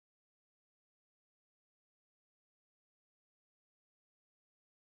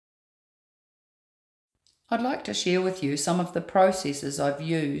I'd like to share with you some of the processes I've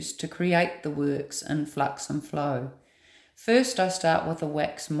used to create the works in Flux and Flow. First, I start with a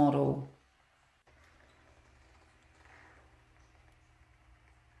wax model.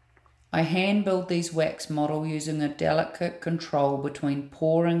 I hand build these wax model using a delicate control between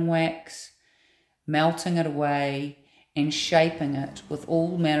pouring wax, melting it away, and shaping it with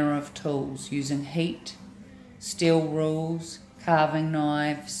all manner of tools using heat, steel rules, carving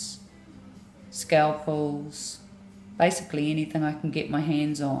knives, scalpels, basically anything I can get my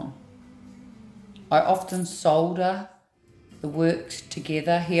hands on. I often solder the works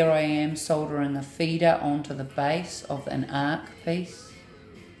together. Here I am soldering a feeder onto the base of an arc piece.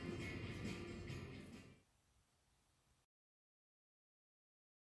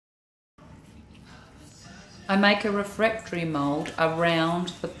 I make a refractory mould around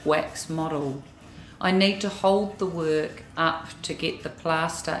the wax model. I need to hold the work up to get the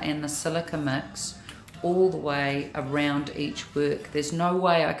plaster and the silica mix all the way around each work. There's no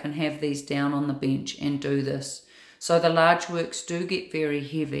way I can have these down on the bench and do this. So the large works do get very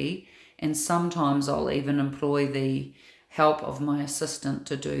heavy, and sometimes I'll even employ the help of my assistant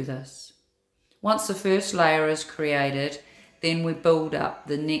to do this. Once the first layer is created, then we build up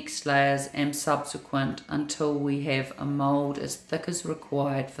the next layers and subsequent until we have a mould as thick as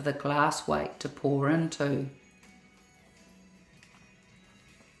required for the glass weight to pour into.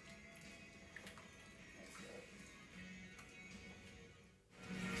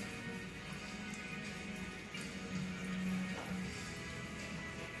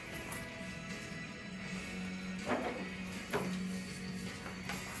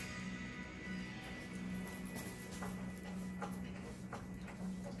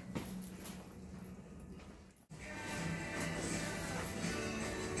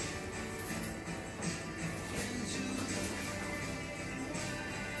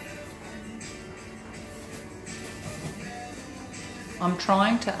 I'm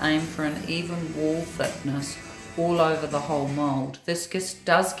trying to aim for an even wall thickness all over the whole mould. This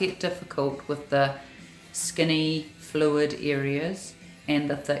does get difficult with the skinny fluid areas and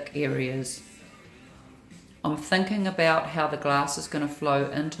the thick areas. I'm thinking about how the glass is going to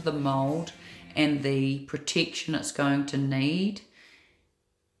flow into the mould and the protection it's going to need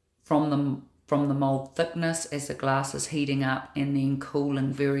from the mould thickness as the glass is heating up and then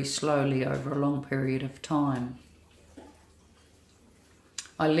cooling very slowly over a long period of time.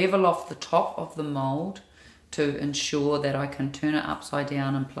 I level off the top of the mould to ensure that I can turn it upside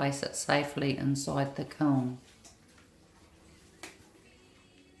down and place it safely inside the kiln.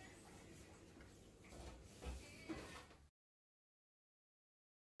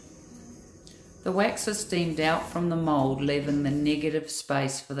 The wax is steamed out from the mould, leaving the negative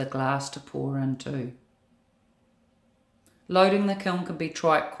space for the glass to pour into. Loading the kiln can be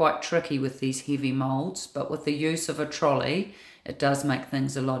quite tricky with these heavy moulds, but with the use of a trolley, it does make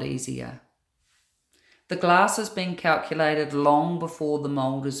things a lot easier. The glass has been calculated long before the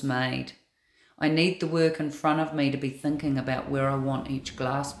mould is made. I need the work in front of me to be thinking about where I want each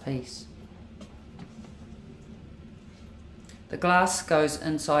glass piece. The glass goes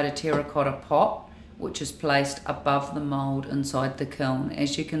inside a terracotta pot, which is placed above the mould inside the kiln.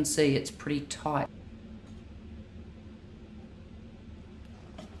 As you can see, it's pretty tight.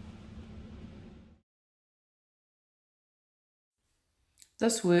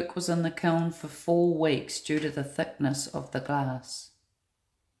 This work was in the kiln for 4 weeks due to the thickness of the glass.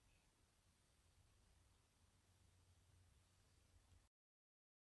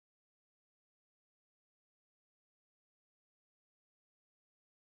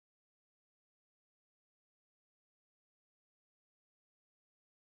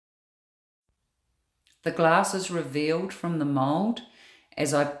 The glass is revealed from the mould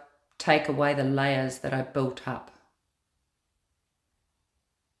as I take away the layers that I built up.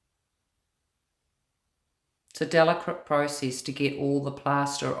 It's a delicate process to get all the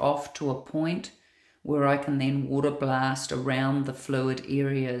plaster off to a point where I can then water blast around the fluid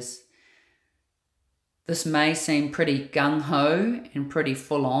areas. This may seem pretty gung-ho and pretty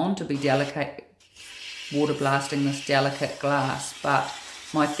full-on to be water blasting this delicate glass, but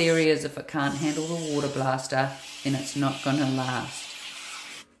my theory is if it can't handle the water blaster, then it's not going to last.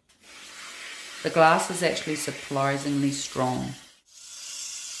 The glass is actually surprisingly strong.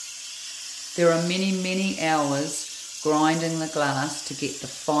 There are many hours grinding the glass to get the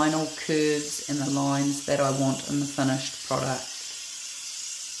final curves and the lines that I want in the finished product.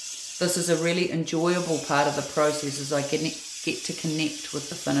 This is a really enjoyable part of the process as I get to connect with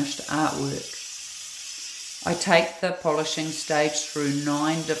the finished artwork. I take the polishing stage through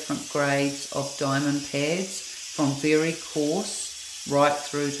 9 different grades of diamond pads, from very coarse right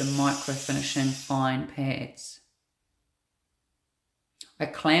through to micro finishing fine pads. I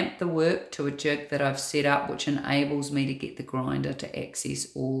clamp the work to a jig that I've set up, which enables me to get the grinder to access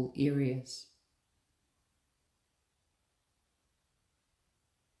all areas.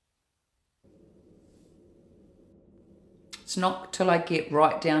 It's not till I get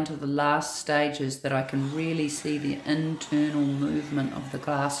right down to the last stages that I can really see the internal movement of the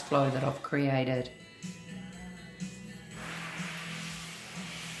glass flow that I've created.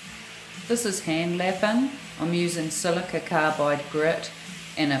 This is hand lapping. I'm using silica carbide grit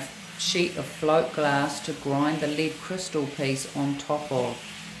and a sheet of float glass to grind the lead crystal piece on top of.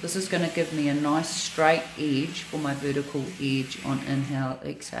 This is going to give me a nice straight edge for my vertical edge on inhale,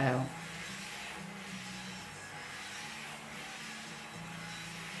 exhale.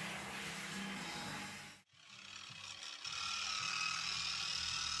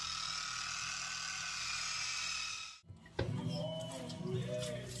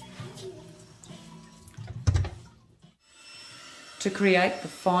 To create the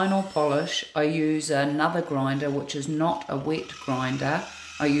final polish, I use another grinder, which is not a wet grinder.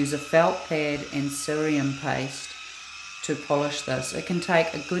 I use a felt pad and cerium paste to polish this. It can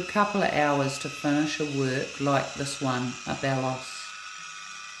take a good couple of hours to finish a work like this one, a bellows.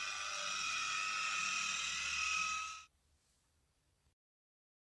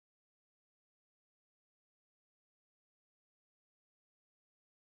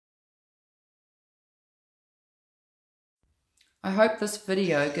 I hope this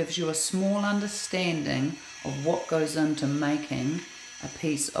video gives you a small understanding of what goes into making a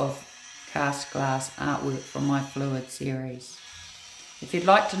piece of cast glass artwork from my fluid series. If you'd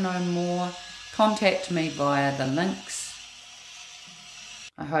like to know more, contact me via the links.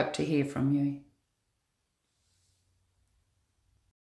 I hope to hear from you.